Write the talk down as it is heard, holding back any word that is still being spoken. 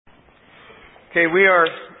Okay, we are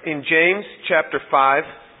in James chapter 5.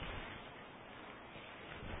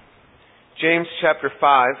 James chapter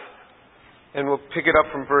 5, and we'll pick it up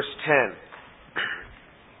from verse 10.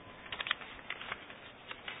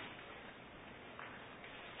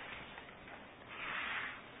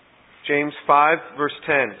 James 5, verse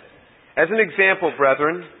 10. As an example,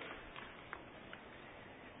 brethren,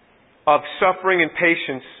 of suffering and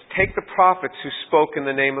patience, take the prophets who spoke in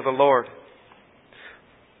the name of the Lord.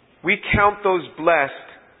 We count those blessed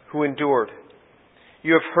who endured.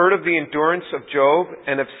 You have heard of the endurance of Job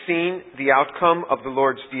and have seen the outcome of the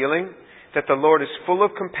Lord's dealing, that the Lord is full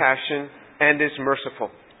of compassion and is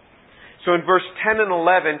merciful. So in verse 10 and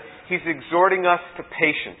 11, he's exhorting us to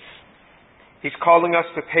patience. He's calling us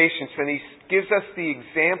to patience, and he gives us the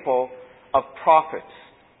example of prophets,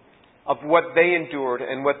 of what they endured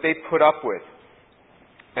and what they put up with,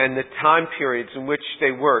 and the time periods in which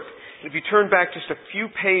they worked. If you turn back just a few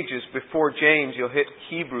pages before James, you'll hit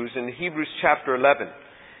Hebrews, in Hebrews chapter 11.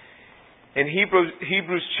 In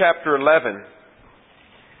Hebrews chapter 11,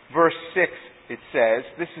 verse 6, it says,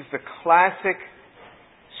 this is the classic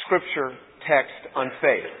scripture text on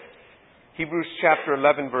faith. Hebrews chapter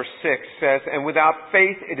 11, verse 6 says, and without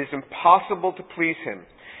faith it is impossible to please Him.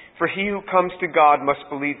 For he who comes to God must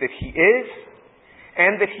believe that He is,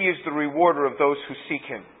 and that He is the rewarder of those who seek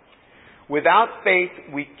Him. Without faith,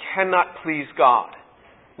 we cannot please God.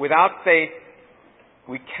 Without faith,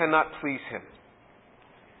 we cannot please Him.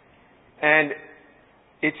 And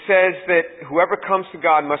it says that whoever comes to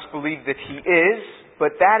God must believe that He is,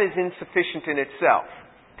 but that is insufficient in itself.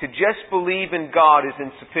 To just believe in God is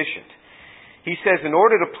insufficient. He says in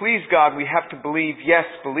order to please God, we have to believe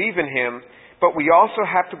in Him, but we also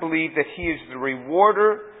have to believe that He is the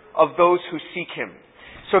rewarder of those who seek Him.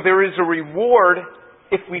 So there is a reward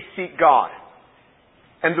if we seek God.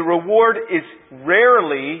 And the reward is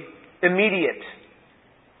rarely immediate.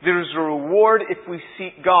 There is a reward if we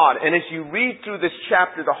seek God. And as you read through this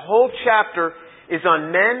chapter, the whole chapter is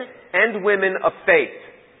on men and women of faith.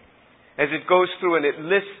 As it goes through and it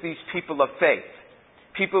lists these people of faith.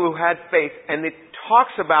 People who had faith. And it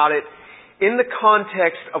talks about it in the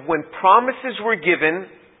context of when promises were given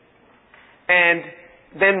and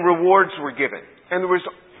then rewards were given. And there was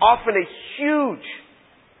often a huge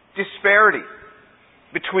disparity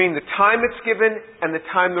between the time it's given and the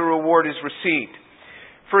time the reward is received.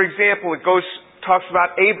 For example, it talks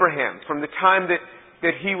about Abraham. From the time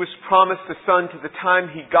that he was promised a son to the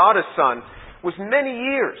time he got a son was many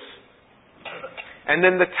years. And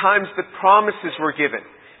then the times that promises were given.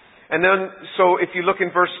 And then, so if you look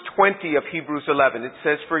in verse 20 of Hebrews 11, it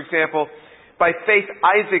says, for example, by faith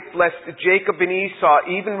Isaac blessed Jacob and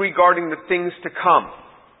Esau, even regarding the things to come.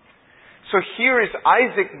 So here is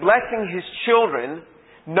Isaac blessing his children,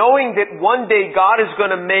 knowing that one day God is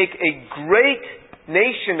going to make a great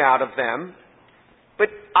nation out of them. But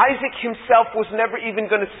Isaac himself was never even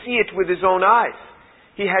going to see it with his own eyes.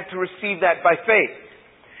 He had to receive that by faith.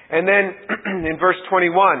 And then in verse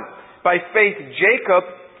 21, by faith Jacob,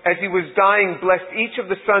 as he was dying, blessed each of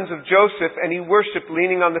the sons of Joseph, and he worshipped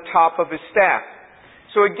leaning on the top of his staff.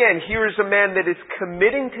 So again, here is a man that is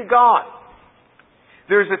committing to God.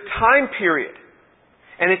 There's a time period,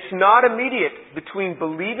 and it's not immediate, between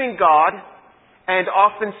believing God and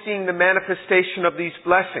often seeing the manifestation of these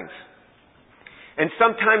blessings. And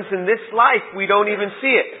sometimes in this life, we don't even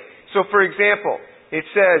see it. So for example, it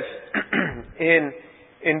says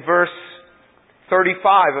in verse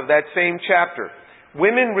 35 of that same chapter,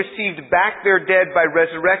 women received back their dead by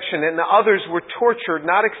resurrection, and the others were tortured,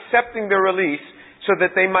 not accepting their release, so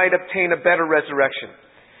that they might obtain a better resurrection.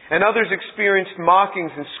 And others experienced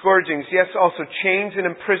mockings and scourgings, yes, also chains and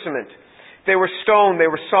imprisonment. They were stoned,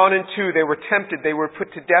 they were sawn in two, they were tempted, they were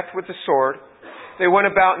put to death with the sword. They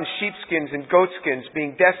went about in sheepskins and goatskins,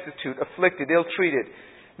 being destitute, afflicted, ill-treated.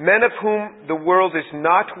 Men of whom the world is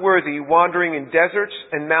not worthy, wandering in deserts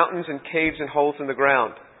and mountains and caves and holes in the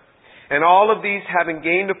ground. And all of these, having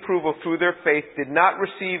gained approval through their faith, did not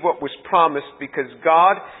receive what was promised, because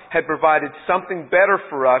God had provided something better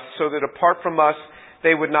for us, so that apart from us,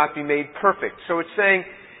 they would not be made perfect. So it's saying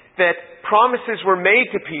that promises were made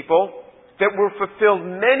to people that were fulfilled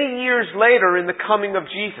many years later in the coming of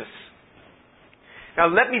Jesus. Now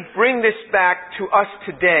let me bring this back to us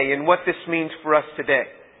today and what this means for us today.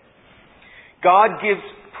 God gives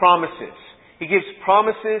promises. He gives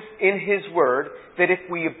promises in His Word that if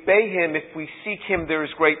we obey Him, if we seek Him, there is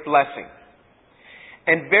great blessing.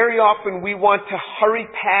 And very often we want to hurry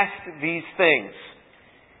past these things.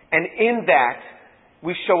 And in that,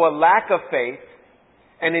 we show a lack of faith.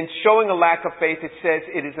 And in showing a lack of faith, it says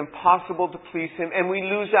it is impossible to please Him, and we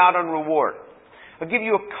lose out on reward. I'll give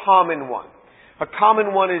you a common one. A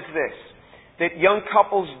common one is this, that young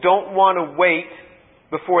couples don't want to wait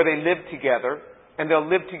before they live together, and they'll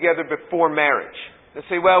live together before marriage. They'll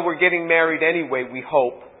say, well, we're getting married anyway, we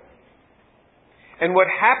hope. And what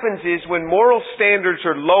happens is when moral standards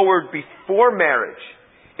are lowered before marriage,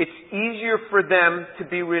 it's easier for them to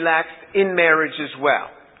be relaxed in marriage as well.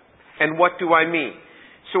 And what do I mean?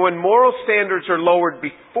 So when moral standards are lowered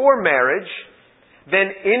before marriage, then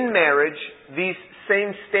in marriage, these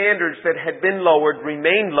same standards that had been lowered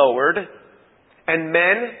remain lowered, and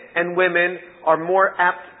men and women are more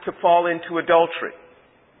apt to fall into adultery.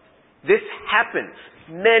 This happens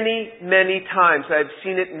many, many times. I've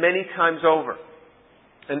seen it many times over.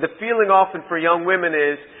 And the feeling often for young women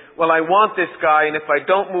is, well, I want this guy, and if I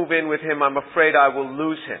don't move in with him, I'm afraid I will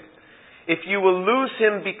lose him. If you will lose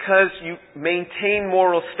him because you maintain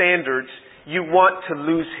moral standards, you want to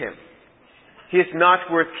lose him. He is not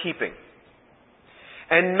worth keeping.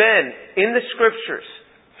 And men, in the Scriptures,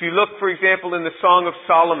 if you look, for example, in the Song of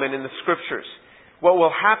Solomon in the Scriptures, what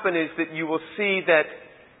will happen is that you will see that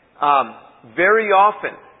very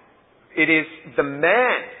often it is the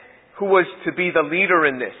man who was to be the leader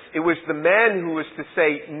in this. It was the man who was to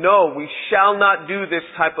say, no, we shall not do this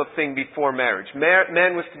type of thing before marriage.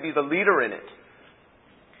 Man was to be the leader in it.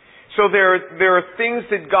 So there are things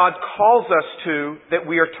that God calls us to that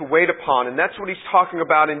we are to wait upon. And that's what he's talking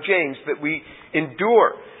about in James, that we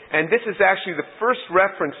endure. And this is actually the first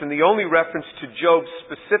reference and the only reference to Job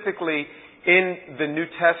specifically in the New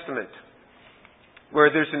Testament, where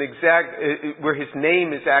there's where his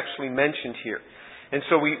name is actually mentioned here. And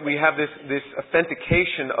so we have this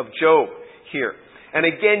authentication of Job here. And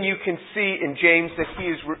again, you can see in James that he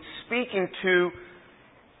is speaking to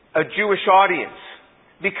a Jewish audience,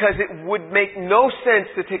 because it would make no sense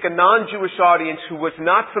to take a non-Jewish audience who was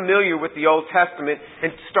not familiar with the Old Testament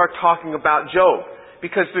and start talking about Job,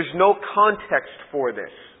 because there's no context for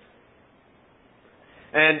this.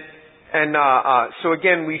 And so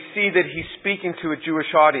again, we see that he's speaking to a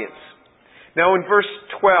Jewish audience. Now in verse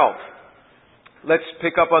 12, let's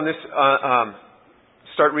pick up on this,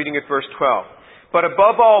 start reading at verse 12. But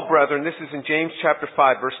above all, brethren, this is in James chapter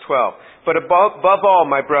 5, verse 12. But above all,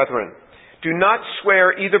 my brethren, do not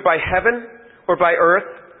swear either by heaven or by earth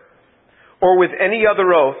or with any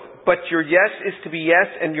other oath, but your yes is to be yes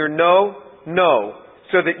and your no, no,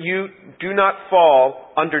 so that you do not fall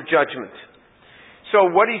under judgment. So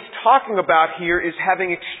what he's talking about here is having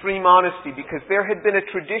extreme honesty, because there had been a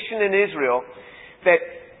tradition in Israel that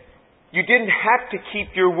you didn't have to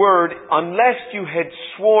keep your word unless you had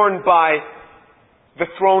sworn by the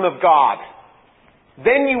throne of God.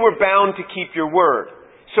 Then you were bound to keep your word.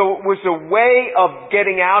 So it was a way of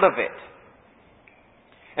getting out of it.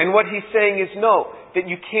 And what he's saying is no, that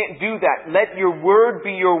you can't do that. Let your word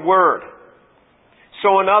be your word.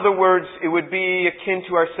 So in other words, it would be akin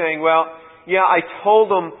to our saying, well, yeah, I told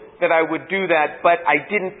them that I would do that, but I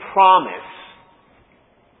didn't promise.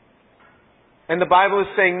 And the Bible is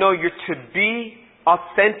saying, no, you're to be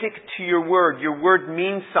authentic to your word. Your word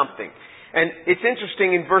means something. And it's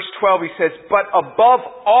interesting, in verse 12 he says, but above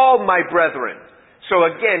all, my brethren. So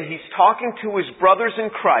again, he's talking to his brothers in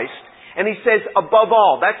Christ, and he says, above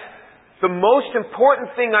all. That's the most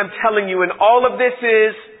important thing I'm telling you in all of this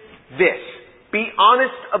is this. Be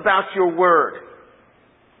honest about your word.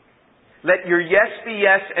 Let your yes be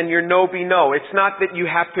yes and your no be no. It's not that you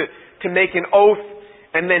have to make an oath,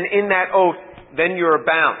 and then in that oath, then you're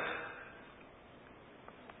bound.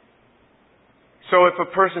 So if a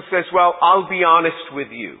person says, well, I'll be honest with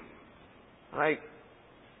you. Right?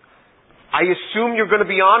 I assume you're going to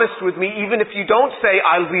be honest with me even if you don't say,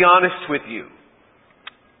 I'll be honest with you.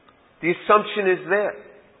 The assumption is there.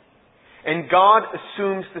 And God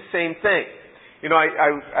assumes the same thing. You know,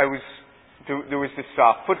 there was this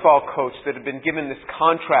football coach that had been given this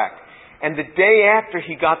contract. And the day after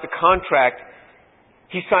he got the contract,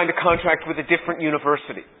 he signed a contract with a different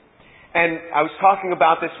university. And I was talking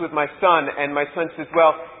about this with my son, and my son says,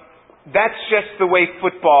 well, that's just the way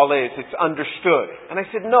football is. It's understood. And I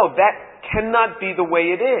said, no, that cannot be the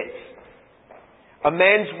way it is. A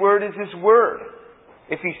man's word is his word.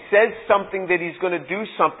 If he says something that he's going to do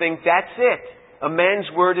something, that's it. A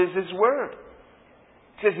man's word is his word.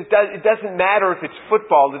 It says it doesn't matter if it's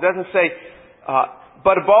football. It doesn't say,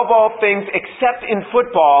 but above all things except in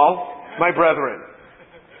football, my brethren.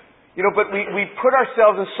 You know, but we put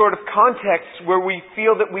ourselves in sort of contexts where we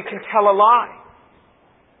feel that we can tell a lie.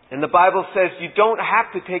 And the Bible says you don't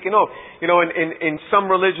have to take an oath. You know, in some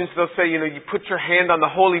religions they'll say, you know, you put your hand on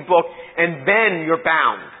the holy book and then you're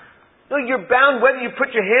bound. No, you're bound whether you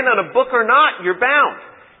put your hand on a book or not. You're bound.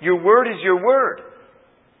 Your word is your word.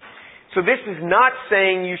 So this is not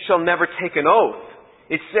saying you shall never take an oath.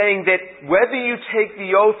 It's saying that whether you take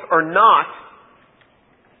the oath or not,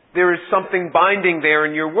 there is something binding there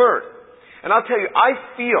in your word. And I'll tell you,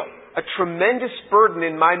 I feel a tremendous burden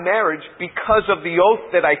in my marriage because of the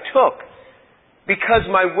oath that I took. Because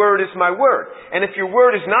my word is my word. And if your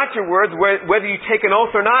word is not your word, whether you take an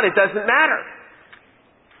oath or not, it doesn't matter.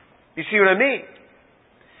 You see what I mean?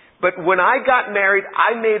 But when I got married,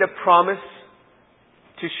 I made a promise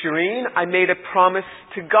to Shireen. I made a promise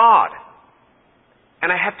to God.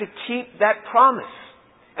 And I have to keep that promise.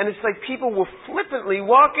 And it's like people will flippantly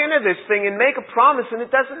walk into this thing and make a promise and it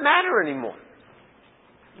doesn't matter anymore.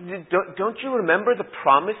 Don't you remember the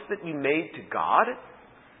promise that you made to God?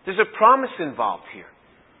 There's a promise involved here.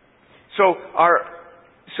 So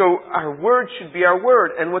our word should be our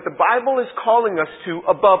word. And what the Bible is calling us to,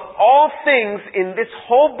 above all things in this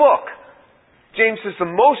whole book, James says the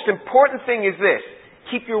most important thing is this: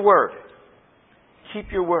 keep your word.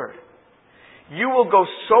 Keep your word. You will go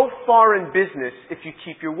so far in business if you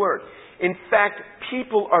keep your word. In fact,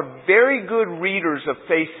 people are very good readers of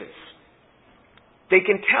faces. They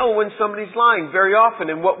can tell when somebody's lying very often,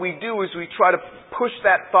 and what we do is we try to push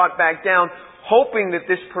that thought back down, hoping that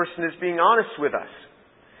this person is being honest with us.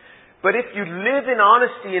 But if you live in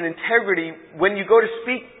honesty and integrity, when you go to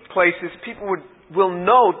speak places, people will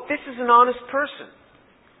know this is an honest person.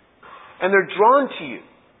 And they're drawn to you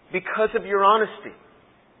because of your honesty.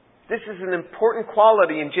 This is an important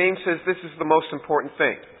quality, and James says this is the most important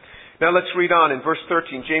thing. Now let's read on in verse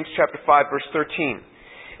 13, James chapter 5, verse 13.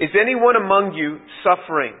 Is anyone among you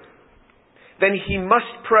suffering? Then he must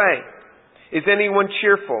pray. Is anyone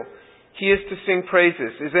cheerful? He is to sing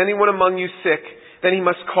praises. Is anyone among you sick? Then he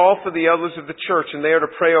must call for the elders of the church, and they are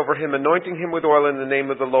to pray over him, anointing him with oil in the name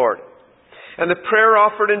of the Lord. And the prayer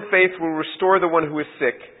offered in faith will restore the one who is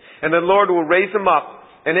sick, and the Lord will raise him up.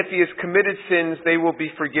 And if he has committed sins, they will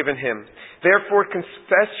be forgiven him. Therefore,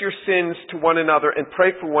 confess your sins to one another and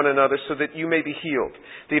pray for one another so that you may be healed.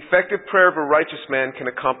 The effective prayer of a righteous man can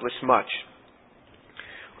accomplish much.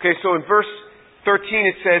 Okay, so in verse 13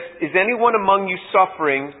 it says, is anyone among you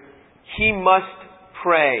suffering? He must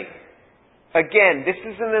pray. Again, this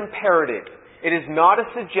is an imperative. It is not a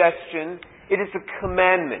suggestion. It is a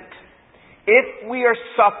commandment. If we are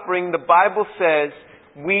suffering, the Bible says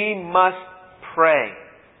we must pray.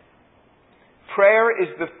 Prayer is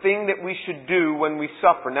the thing that we should do when we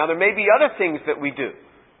suffer. Now, there may be other things that we do,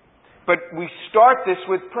 but we start this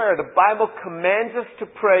with prayer. The Bible commands us to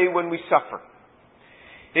pray when we suffer.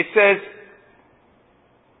 It says,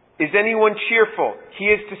 is anyone cheerful? He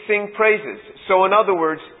is to sing praises. So in other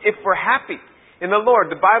words, if we're happy in the Lord,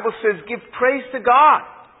 the Bible says, give praise to God.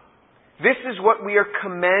 This is what we are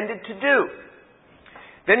commanded to do.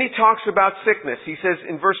 Then he talks about sickness. He says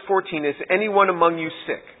in verse 14, is anyone among you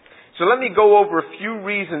sick? So let me go over a few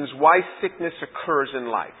reasons why sickness occurs in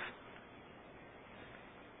life.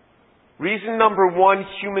 Reason number one,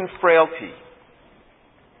 human frailty.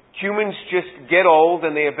 Humans just get old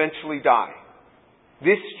and they eventually die.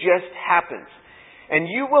 This just happens. And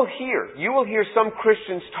you will hear some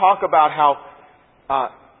Christians talk about how,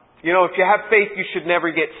 if you have faith, you should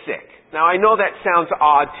never get sick. Now, I know that sounds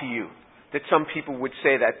odd to you, that some people would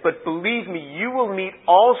say that. But believe me, you will meet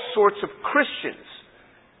all sorts of Christians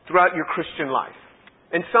throughout your Christian life.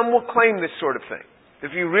 And some will claim this sort of thing.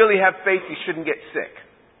 If you really have faith, you shouldn't get sick.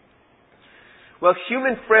 Well,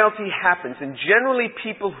 human frailty happens, and generally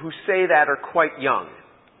people who say that are quite young.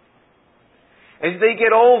 As they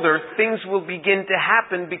get older, things will begin to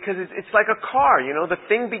happen because it's like a car, the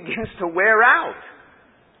thing begins to wear out.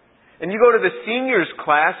 And you go to the seniors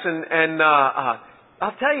class and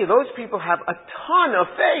I'll tell you, those people have a ton of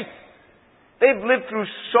faith. They've lived through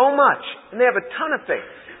so much, and they have a ton of faith.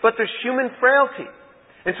 But there's human frailty.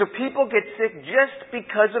 And so people get sick just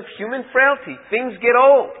because of human frailty. Things get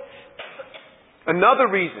old. Another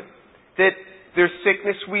reason that there's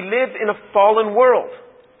sickness, we live in a fallen world.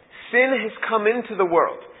 Sin has come into the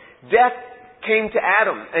world. Death came to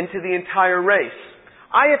Adam and to the entire race.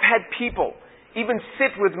 I have had people even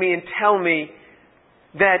sit with me and tell me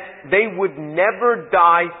that they would never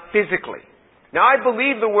die physically. Now, I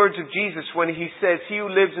believe the words of Jesus when he says, he who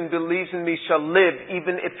lives and believes in me shall live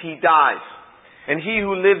even if he dies. And he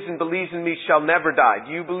who lives and believes in me shall never die.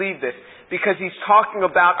 Do you believe this? Because he's talking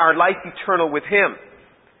about our life eternal with him.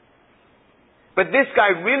 But this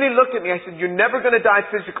guy really looked at me. I said, you're never going to die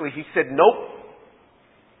physically. He said, nope.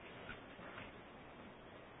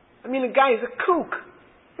 I mean, the guy is a kook.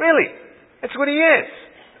 Really. That's what he is.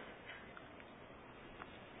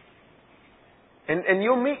 And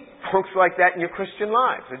you'll meet folks like that in your Christian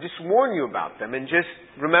lives. I just warn you about them. And just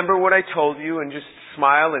remember what I told you and just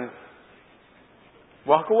smile and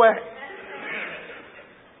Walk away.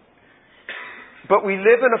 But we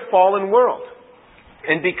live in a fallen world.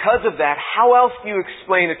 And because of that, how else do you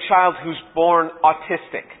explain a child who's born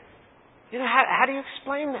autistic? How do you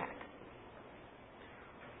explain that?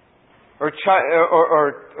 Or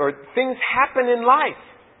things happen in life.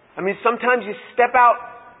 I mean, sometimes you step out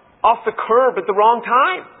off the curb at the wrong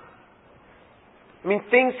time. I mean,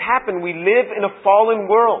 things happen. We live in a fallen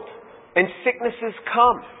world. And sicknesses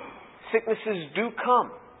come. Sicknesses do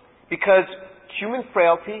come. Because human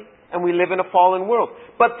frailty, and we live in a fallen world.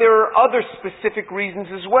 But there are other specific reasons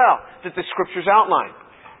as well that the Scriptures outline.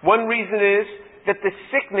 One reason is that the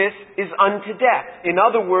sickness is unto death. In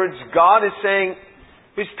other words, God is saying,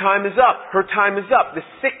 his time is up. Her time is up. The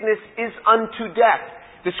sickness is unto death.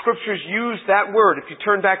 The Scriptures use that word. If you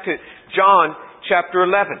turn back to John chapter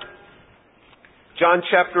 11. John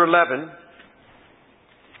chapter 11.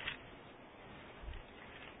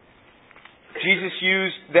 Jesus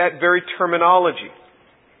used that very terminology.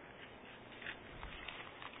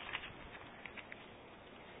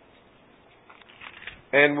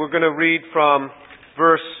 And we're going to read from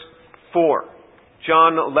verse 4.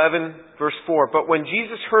 John 11, verse 4. But when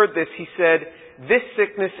Jesus heard this, he said, "This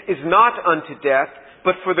sickness is not unto death,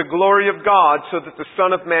 but for the glory of God, so that the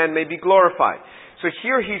Son of Man may be glorified." So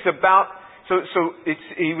here he's about,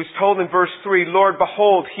 he was told in verse 3, "Lord,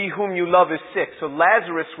 behold, he whom you love is sick." So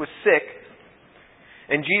Lazarus was sick,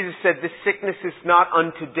 and Jesus said, "This sickness is not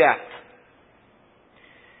unto death."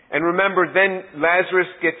 And remember, then Lazarus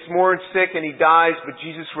gets more sick and he dies, but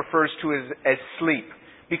Jesus refers to it as sleep.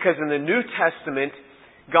 Because in the New Testament,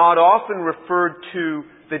 God often referred to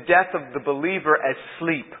the death of the believer as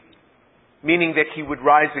sleep, meaning that he would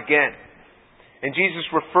rise again. And Jesus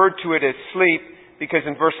referred to it as sleep because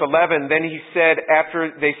in verse 11, then he said,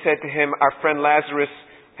 after they said to him, "Our friend Lazarus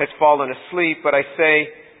has fallen asleep, but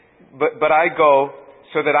I go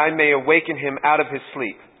so that I may awaken him out of his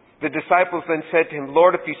sleep." The disciples then said to him,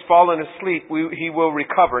 "Lord, if he's fallen asleep, he will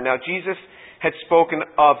recover." Now Jesus had spoken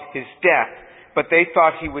of his death, but they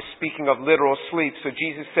thought he was speaking of literal sleep. So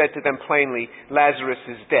Jesus said to them plainly, "Lazarus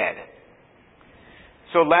is dead."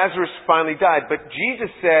 So Lazarus finally died. But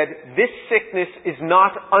Jesus said, "This sickness is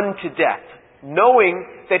not unto death," knowing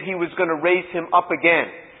that he was going to raise him up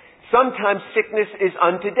again. Sometimes sickness is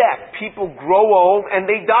unto death. People grow old and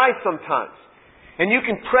they die sometimes. And you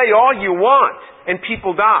can pray all you want and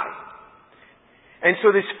people die. And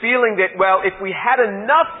so this feeling that, well, if we had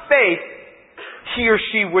enough faith, he or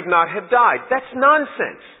she would not have died. That's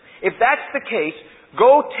nonsense. If that's the case,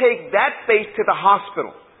 go take that faith to the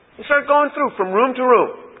hospital and start going through from room to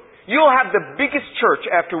room. You'll have the biggest church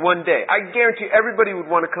after one day. I guarantee everybody would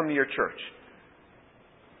want to come to your church.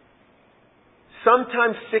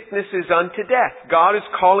 Sometimes sickness is unto death. God is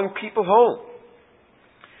calling people home.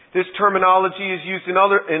 This terminology is used in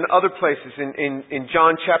other places. In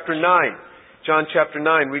John chapter 9. John chapter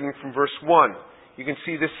 9, reading from verse 1. You can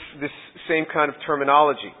see this same kind of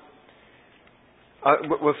terminology.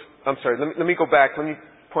 I'm sorry, let me go back. Let me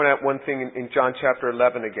point out one thing in John chapter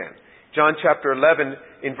 11 again. John chapter 11,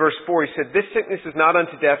 in verse 4, he said, "This sickness is not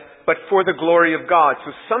unto death, but for the glory of God."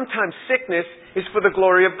 So sometimes sickness is for the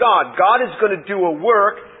glory of God. God is going to do a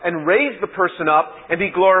work and raise the person up and be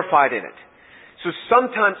glorified in it. So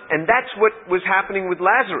sometimes, and that's what was happening with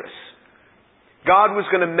Lazarus. God was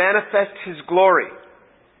going to manifest His glory.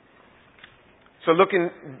 So looking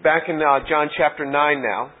back in John chapter 9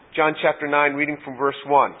 now. John chapter 9, reading from verse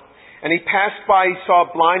 1. "And he passed by, he saw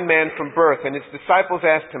a blind man from birth, and his disciples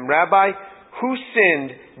asked him, 'Rabbi, who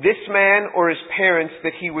sinned, this man or his parents,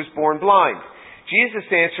 that he was born blind?'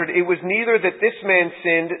 Jesus answered, 'It was neither that this man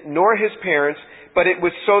sinned, nor his parents, but it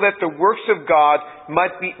was so that the works of God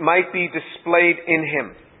might be displayed in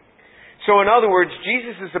him.'" So in other words,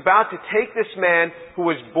 Jesus is about to take this man who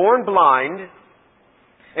was born blind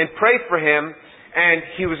and pray for him, and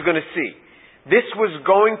he was going to see. This was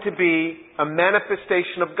going to be a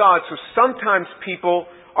manifestation of God. So sometimes people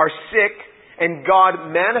are sick and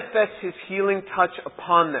God manifests His healing touch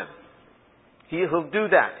upon them. He'll do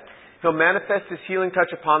that. He'll manifest His healing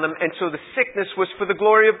touch upon them. And so the sickness was for the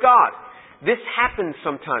glory of God. This happens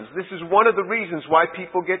sometimes. This is one of the reasons why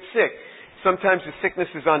people get sick. Sometimes the sickness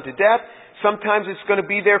is unto death. Sometimes it's going to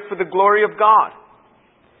be there for the glory of God.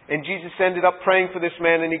 And Jesus ended up praying for this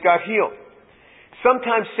man and he got healed.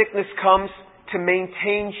 Sometimes sickness comes to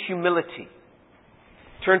maintain humility.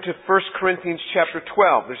 Turn to 1 Corinthians chapter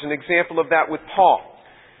 12. There's an example of that with Paul.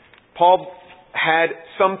 Paul had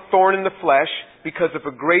some thorn in the flesh because of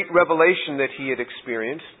a great revelation that he had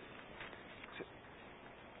experienced.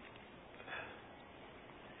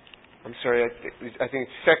 I'm sorry, I think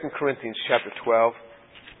it's 2 Corinthians chapter 12.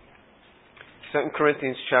 2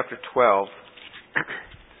 Corinthians chapter 12.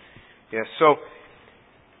 Yes, so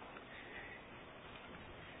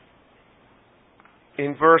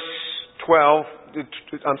in verse 12, 2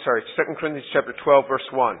 Corinthians chapter 12, verse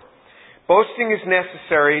 1. Boasting is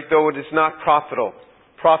necessary, though it is not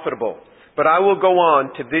profitable. But I will go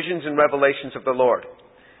on to visions and revelations of the Lord.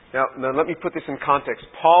 Now let me put this in context.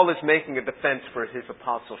 Paul is making a defense for his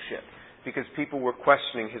apostleship because people were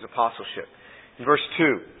questioning his apostleship. In verse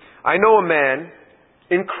 2, I know a man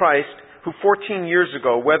in Christ who 14 years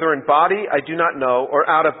ago, whether in body I do not know, or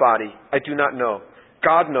out of body I do not know,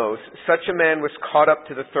 God knows, such a man was caught up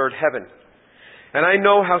to the third heaven. And I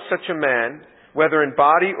know how such a man, whether in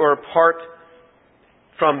body or apart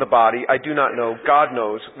from the body, I do not know, God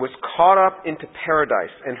knows, was caught up into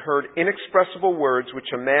paradise and heard inexpressible words which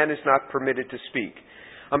a man is not permitted to speak.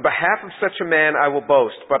 On behalf of such a man I will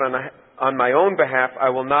boast, but on my own behalf I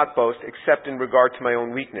will not boast, except in regard to my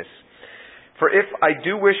own weakness. For if I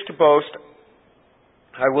do wish to boast,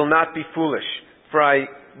 I will not be foolish, for I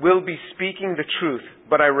will be speaking the truth,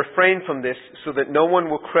 but I refrain from this so that no one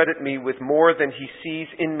will credit me with more than he sees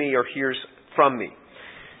in me or hears from me.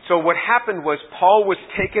 So what happened was Paul was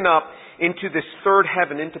taken up into this third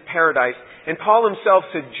heaven, into paradise, and Paul himself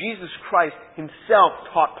said Jesus Christ himself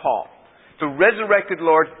taught Paul. The resurrected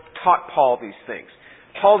Lord taught Paul these things.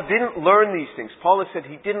 Paul didn't learn these things. Paul has said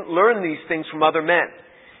he didn't learn these things from other men.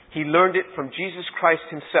 He learned it from Jesus Christ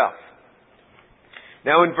himself.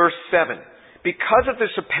 Now in verse 7, because of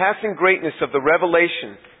the surpassing greatness of the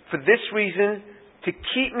revelation, for this reason, to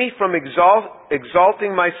keep me from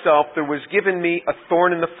exalting myself, there was given me a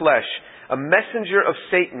thorn in the flesh, a messenger of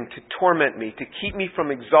Satan to torment me, to keep me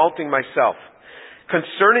from exalting myself.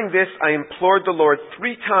 Concerning this, I implored the Lord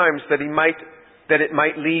 3 times that it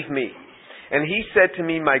might leave me. And he said to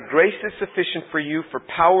me, my grace is sufficient for you, for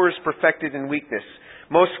power is perfected in weakness.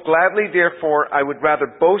 Most gladly, therefore, I would rather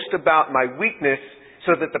boast about my weakness,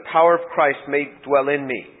 so that the power of Christ may dwell in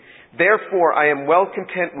me. Therefore, I am well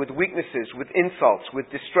content with weaknesses, with insults, with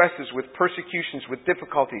distresses, with persecutions, with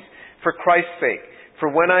difficulties, for Christ's sake. For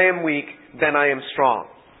when I am weak, then I am strong.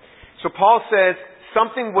 So Paul says,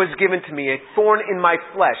 something was given to me, a thorn in my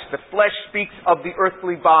flesh. The flesh speaks of the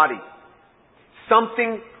earthly body.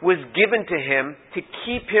 Something was given to him to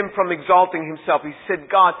keep him from exalting himself. He said,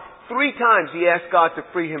 God, 3 times he asked God to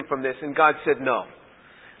free him from this, and God said no.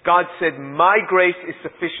 God said, my grace is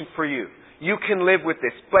sufficient for you. You can live with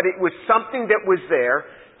this. But it was something that was there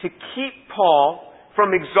to keep Paul from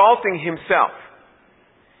exalting himself.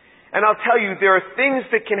 And I'll tell you, there are things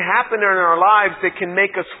that can happen in our lives that can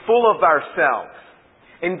make us full of ourselves.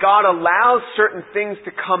 And God allows certain things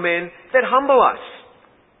to come in that humble us.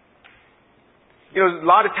 You know, a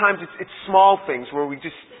lot of times it's small things where we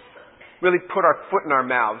just really put our foot in our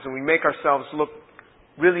mouths and we make ourselves look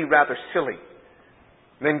really rather silly.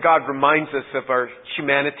 And then God reminds us of our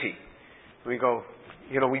humanity. We go,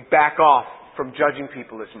 we back off from judging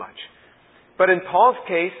people as much. But in Paul's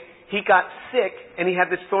case, he got sick and he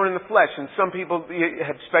had this thorn in the flesh. And some people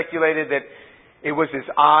have speculated that it was his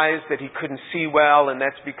eyes, that he couldn't see well, and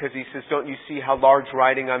that's because he says, don't you see how large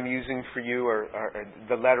writing I'm using for you, or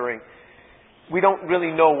the lettering? We don't really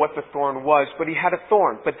know what the thorn was, but he had a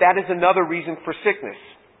thorn. But that is another reason for sickness.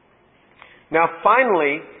 Now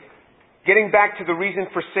finally, getting back to the reason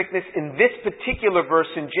for sickness, in this particular verse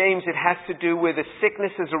in James, it has to do with a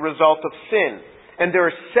sickness as a result of sin. And there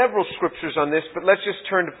are several scriptures on this, but let's just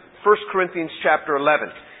turn to 1 Corinthians chapter 11,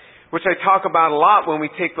 which I talk about a lot when we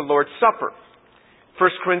take the Lord's Supper. 1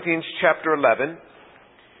 Corinthians chapter 11,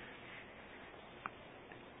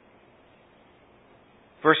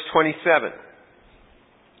 verse 27.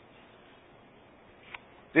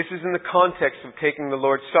 This is in the context of taking the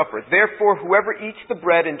Lord's Supper. Therefore, whoever eats the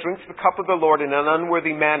bread and drinks the cup of the Lord in an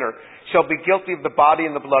unworthy manner shall be guilty of the body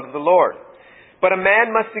and the blood of the Lord. But a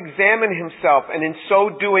man must examine himself, and in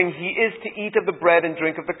so doing he is to eat of the bread and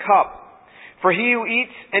drink of the cup. For he who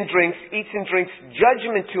eats and drinks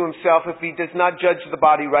judgment to himself if he does not judge the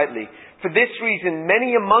body rightly. For this reason,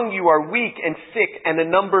 many among you are weak and sick, and a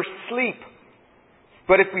number sleep.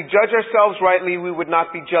 But if we judge ourselves rightly, we would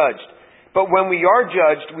not be judged. But when we are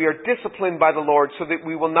judged, we are disciplined by the Lord so that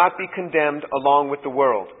we will not be condemned along with the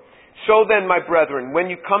world. So then, my brethren, when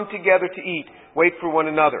you come together to eat, wait for one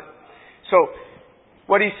another. So,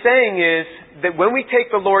 what he's saying is that when we take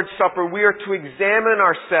the Lord's Supper, we are to examine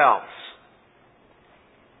ourselves.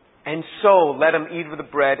 And so, let him eat of the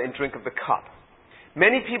bread and drink of the cup.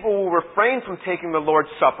 Many people will refrain from taking the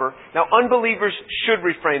Lord's Supper. Now, unbelievers should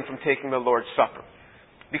refrain from taking the Lord's Supper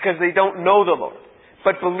because they don't know the Lord.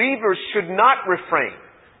 But believers should not refrain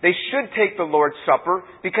They should take the Lord's Supper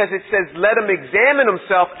because it says, let him examine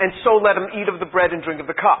himself and so let him eat of the bread and drink of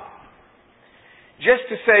the cup. Just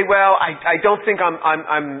to say, well, I don't think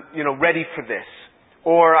I'm ready for this.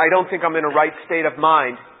 Or I don't think I'm in a right state of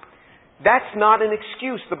mind. That's not an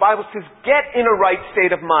excuse. The Bible says, get in a right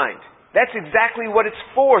state of mind. That's exactly what it's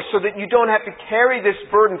for, so that you don't have to carry this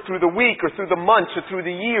burden through the week or through the months or through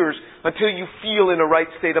the years until you feel in a right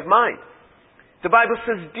state of mind. The Bible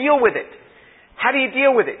says, deal with it. How do you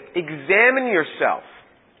deal with it? Examine yourself.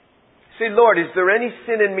 Say, Lord, is there any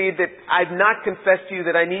sin in me that I've not confessed to you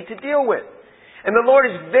that I need to deal with? And the Lord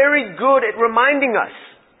is very good at reminding us.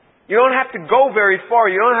 You don't have to go very far.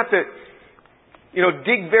 You don't have to,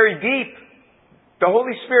 dig very deep. The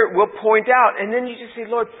Holy Spirit will point out, and then you just say,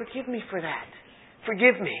 Lord, forgive me for that.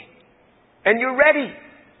 Forgive me. And you're ready.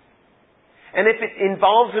 And if it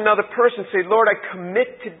involves another person, say, Lord, I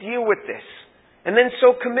commit to deal with this. And then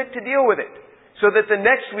so commit to deal with it. So that the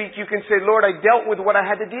next week you can say, Lord, I dealt with what I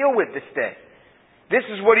had to deal with this day. This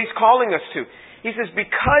is what He's calling us to. He says,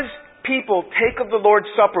 because people take of the Lord's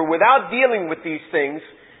Supper without dealing with these things,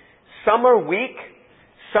 some are weak,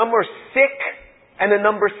 some are sick, and a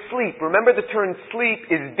number sleep. Remember, the term sleep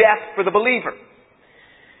is death for the believer.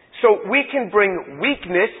 So we can bring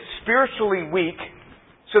weakness, spiritually weak,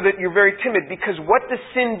 so that you're very timid. Because what does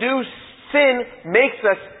sin do? Sin makes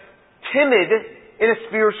us timid in a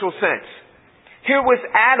spiritual sense. Here was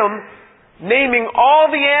Adam naming all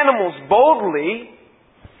the animals boldly.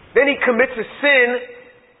 Then he commits a sin,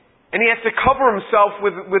 and he has to cover himself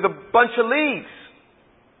with a bunch of leaves.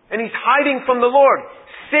 And he's hiding from the Lord.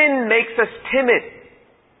 Sin makes us timid.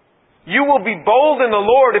 You will be bold in the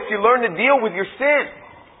Lord if you learn to deal with your sin.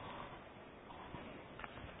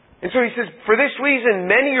 And so he says, for this reason,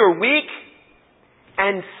 many are weak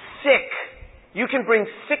and sick. You can bring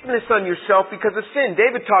sickness on yourself because of sin.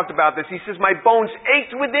 David talked about this. He says, my bones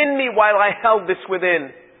ached within me while I held this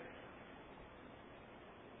within.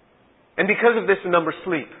 And because of this, a number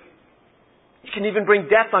sleep. You can even bring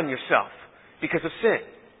death on yourself because of sin.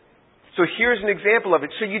 So here's an example of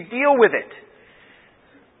it. So you deal with it.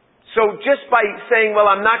 So just by saying, well,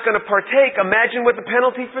 I'm not going to partake, imagine what the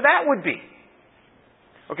penalty for that would be.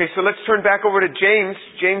 Okay, so let's turn back over to James.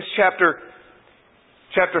 James chapter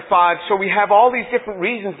 5. So we have all these different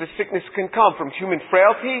reasons that sickness can come. From human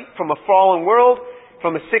frailty, from a fallen world,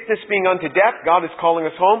 from a sickness being unto death. God is calling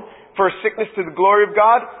us home. For a sickness to the glory of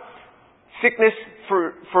God. Sickness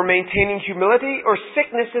for maintaining humility. Or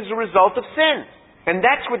sickness as a result of sin. And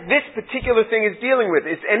that's what this particular thing is dealing with.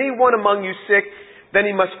 Is anyone among you sick? Then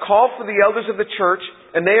he must call for the elders of the church,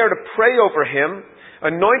 and they are to pray over him,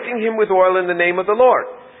 anointing him with oil in the name of the Lord.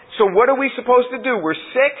 So what are we supposed to do? We're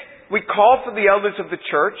sick. We call for the elders of the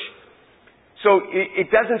church. So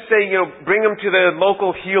it doesn't say, bring them to the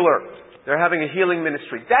local healer. They're having a healing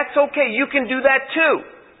ministry. That's okay. You can do that too.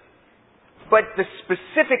 But the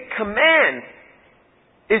specific command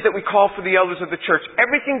is that we call for the elders of the church.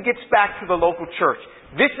 Everything gets back to the local church.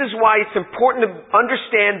 This is why it's important to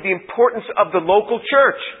understand the importance of the local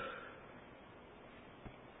church.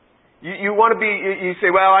 You want to be, you say,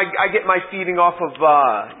 well, I get my feeding off of,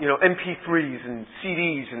 MP3s and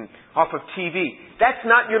CDs and off of TV. That's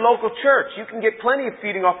not your local church. You can get plenty of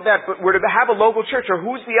feeding off of that, but we're to have a local church, or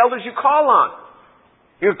who's the elders you call on?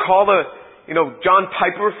 You call John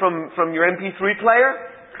Piper from your MP3 player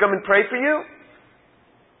to come and pray for you?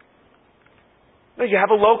 No, you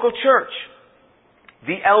have a local church.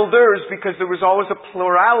 The elders, because there was always a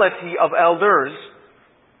plurality of elders,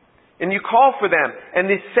 and you call for them. And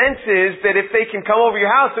the sense is that if they can come over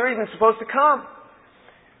your house, they're even supposed to come.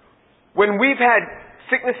 When we've had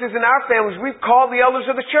sicknesses in our families, we've called the elders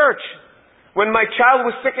of the church. When my child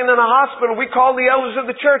was sick and in a hospital, we called the elders of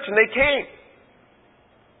the church, and they came.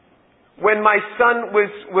 When my son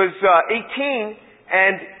was 18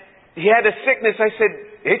 and he had a sickness, I said,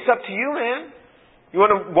 it's up to you, man. You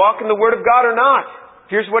want to walk in the Word of God or not?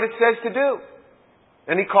 Here's what it says to do.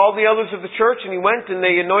 And he called the elders of the church, and he went and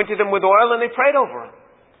they anointed him with oil and they prayed over him.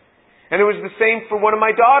 And it was the same for one of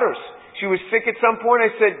my daughters. She was sick at some point.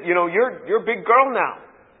 I said, you're a big girl now.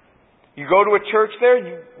 You go to a church there,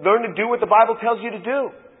 you learn to do what the Bible tells you to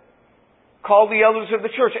do. Call the elders of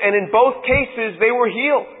the church. And in both cases, they were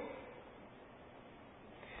healed.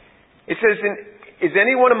 It says, is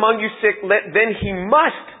anyone among you sick? Then he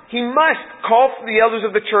must call for the elders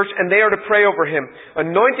of the church, and they are to pray over him,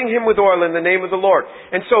 anointing him with oil in the name of the Lord.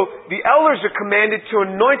 And so the elders are commanded to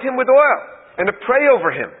anoint him with oil and to pray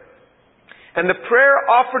over him. And the prayer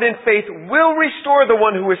offered in faith will restore the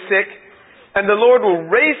one who is sick, and the Lord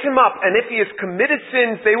will raise him up, and if he has committed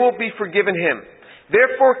sins, they will be forgiven him.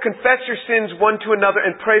 Therefore confess your sins one to another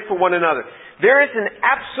and pray for one another. There is an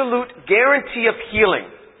absolute guarantee of healing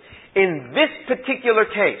in this particular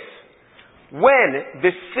case when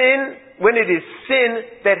it is sin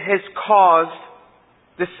that has caused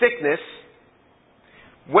the sickness,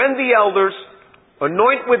 when the elders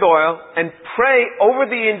anoint with oil and pray over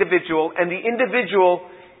the individual, and the individual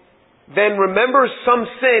then remembers some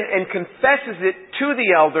sin and confesses it to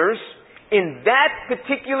the elders, in that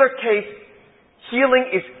particular case,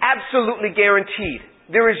 healing is absolutely guaranteed.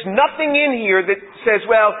 There is nothing in here that says,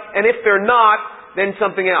 well, and if they're not, then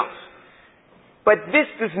something else. But this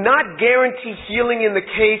does not guarantee healing in the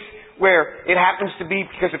case where it happens to be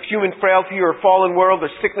because of human frailty or a fallen world or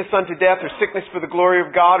sickness unto death or sickness for the glory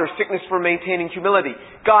of God or sickness for maintaining humility.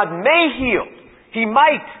 God may heal. He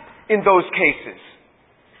might in those cases.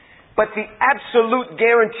 But the absolute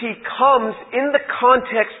guarantee comes in the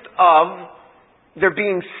context of there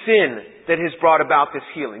being sin that has brought about this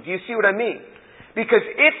healing. Do you see what I mean? Because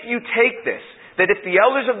if you take this, that if the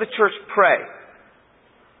elders of the church pray,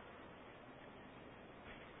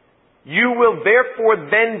 you will therefore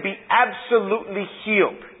then be absolutely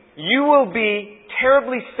healed. You will be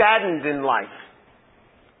terribly saddened in life.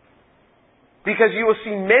 Because you will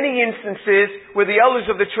see many instances where the elders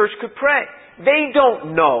of the church could pray. They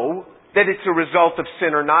don't know that it's a result of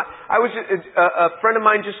sin or not. A friend of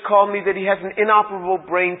mine just called me that he has an inoperable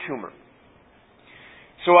brain tumor.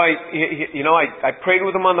 So I prayed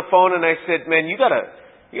with him on the phone and I said, man, you gotta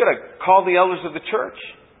call the elders of the church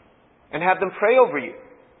and have them pray over you.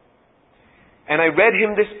 And I read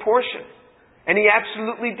him this portion. And he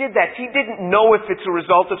absolutely did that. He didn't know if it's a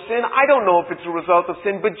result of sin. I don't know if it's a result of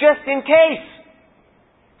sin. But just in case,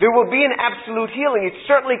 there will be an absolute healing. It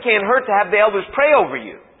certainly can't hurt to have the elders pray over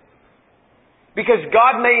you. Because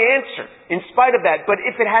God may answer in spite of that. But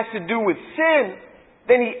if it has to do with sin,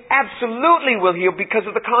 then He absolutely will heal because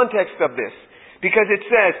of the context of this. Because it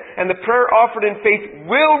says, and the prayer offered in faith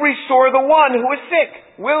will restore the one who is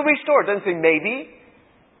sick. Will restore. It doesn't say maybe.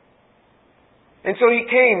 And so he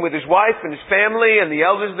came with his wife and his family, and the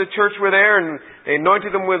elders of the church were there, and they anointed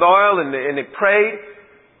him with oil, and they prayed.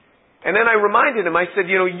 And then I reminded him, I said,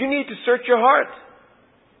 you need to search your heart.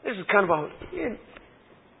 This is kind of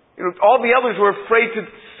all the elders were afraid to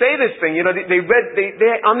say this thing. They read,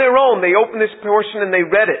 on their own, they opened this portion and they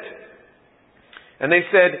read it. And they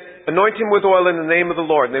said, anoint him with oil in the name of the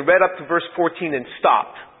Lord. And they read up to verse 14 and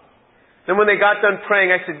stopped. Then when they got done praying,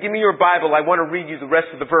 I said, give me your Bible. I want to read you the rest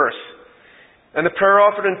of the verse. And the prayer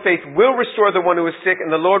offered in faith will restore the one who is sick, and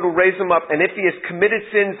the Lord will raise him up. And if he has committed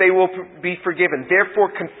sins, they will be forgiven. Therefore,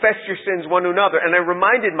 confess your sins one to another. And I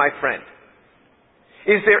reminded my friend,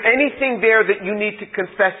 is there anything there that you need to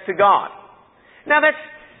confess to God? Now that's,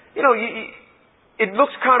 it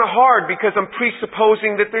looks kind of hard because I'm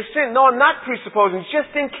presupposing that there's sin. No, I'm not presupposing,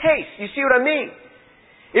 just in case. You see what I mean?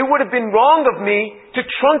 It would have been wrong of me to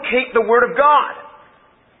truncate the Word of God.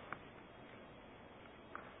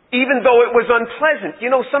 Even though it was unpleasant.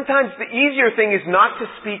 Sometimes the easier thing is not to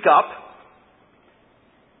speak up.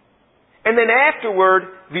 And then afterward,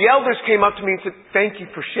 the elders came up to me and said, thank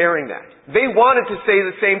you for sharing that. They wanted to say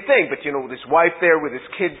the same thing, but with his wife there, with his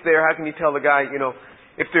kids there, how can you tell the guy,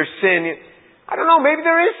 if there's sin? I don't know, maybe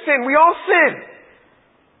there is sin. We all sin.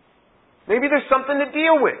 Maybe there's something to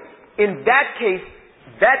deal with. In that case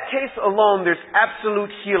alone, there's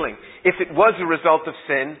absolute healing. If it was a result of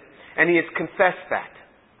sin, and he has confessed that.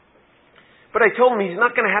 But I told him he's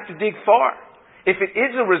not going to have to dig far. If it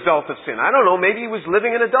is a result of sin, I don't know, maybe he was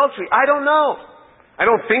living in adultery. I don't know. I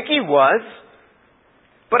don't think he was.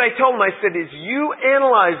 But I told him, I said, as you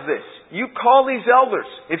analyze this, you call these elders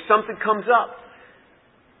if something comes up.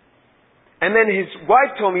 And then his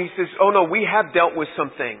wife told me, he says, oh no, we have dealt with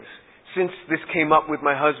some things. Since this came up with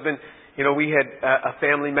my husband, we had a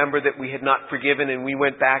family member that we had not forgiven, and we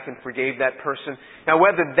went back and forgave that person. Now,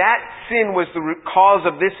 whether that sin was the cause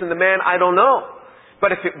of this in the man, I don't know.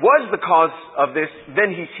 But if it was the cause of this,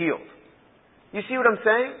 then he's healed. You see what I'm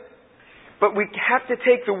saying? But we have to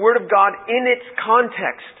take the Word of God in its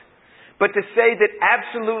context. But to say that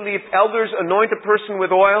absolutely if elders anoint a person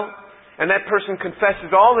with oil, and that person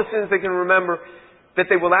confesses all the sins they can remember, that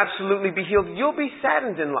they will absolutely be healed, you'll be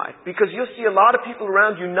saddened in life because you'll see a lot of people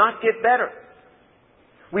around you not get better.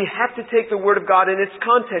 We have to take the Word of God in its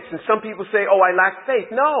context. And some people say, oh, I lack faith.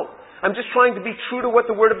 No, I'm just trying to be true to what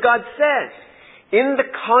the Word of God says. In the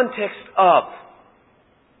context of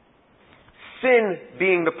sin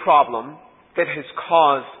being the problem that has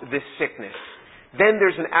caused this sickness, then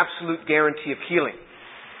there's an absolute guarantee of healing.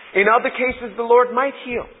 In other cases, the Lord might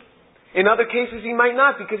heal. In other cases, He might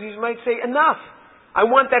not, because He might say, enough. I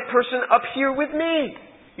want that person up here with me.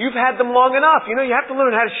 You've had them long enough. You have to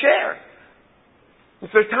learn how to share. If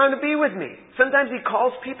there's time to be with me. Sometimes He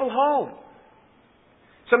calls people home.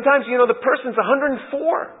 Sometimes, the person's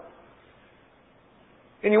 104.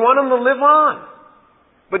 And you want them to live on.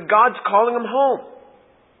 But God's calling them home.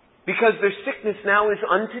 Because their sickness now is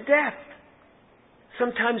unto death.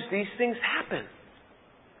 Sometimes these things happen.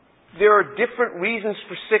 There are different reasons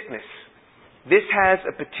for sickness. This has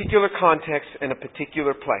a particular context and a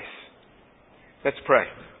particular place. Let's pray.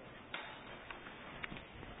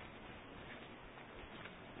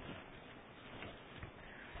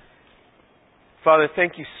 Father,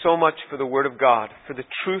 thank you so much for the Word of God, for the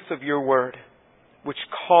truth of your Word, which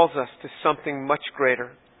calls us to something much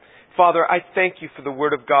greater. Father, I thank you for the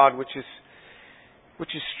Word of God, which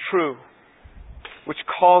is true, which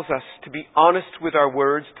calls us to be honest with our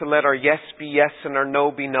words, to let our yes be yes and our no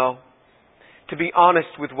be no, to be honest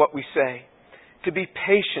with what we say, to be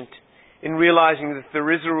patient in realizing that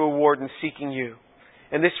there is a reward in seeking you.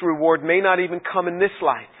 And this reward may not even come in this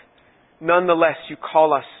life. Nonetheless, you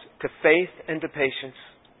call us to faith and to patience.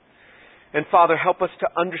 And Father, help us to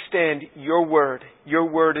understand your word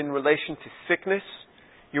in relation to sickness,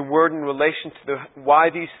 your word in relation to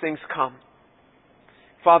why these things come.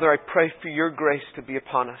 Father, I pray for your grace to be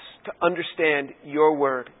upon us, to understand your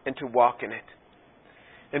word and to walk in it.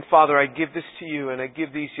 And Father, I give this to you and I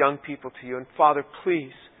give these young people to you. And Father,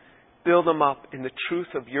 please build them up in the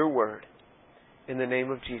truth of your word. In the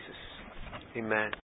name of Jesus. Amen.